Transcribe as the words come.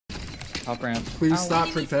Top ramp. Please stop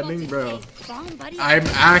pretending, bro. I'm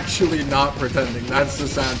actually not pretending. That's the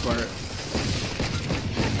sad part.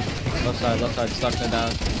 Left side, stuck in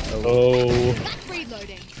down. Oh.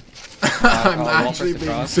 I'm actually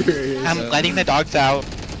being serious. I'm letting the dogs out.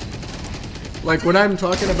 Like when I'm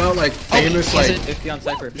talking about like famous like 50 on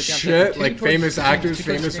Cypher, 50 on shit, Cypher. like famous actors,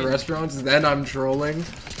 famous restaurants, then I'm trolling.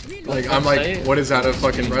 Like I'm like, what is that, a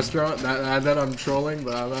fucking restaurant? Then I'm trolling,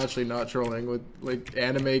 but I'm actually not trolling with like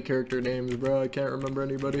anime character names, bro. I can't remember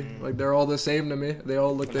anybody. Like they're all the same to me. They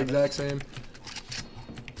all look the exact same.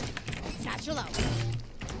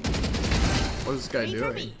 What is this guy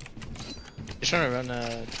doing? He's trying to run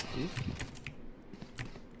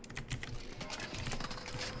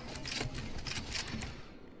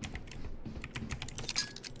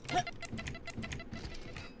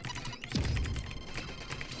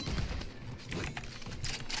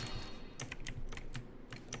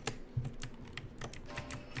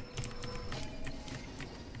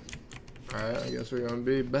Alright, I guess we're gonna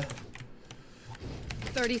be back.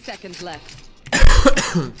 30 seconds left.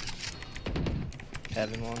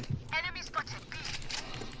 Heaven one. Enemy spotted.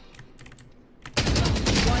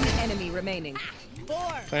 One enemy remaining.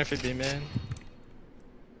 20 for B man.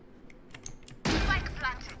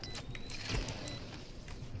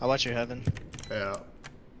 I'll watch your heaven. Yeah.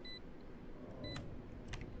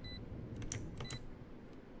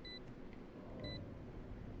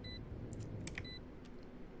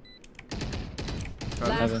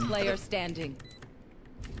 Last player standing.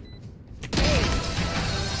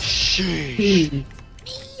 Sheesh.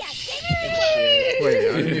 Wait,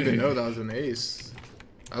 I didn't even know that was an ace.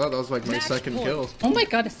 I thought that was like my second kill. Oh my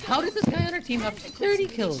god, how does this guy on our team have 30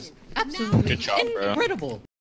 kills? Absolutely Good job, bro. incredible.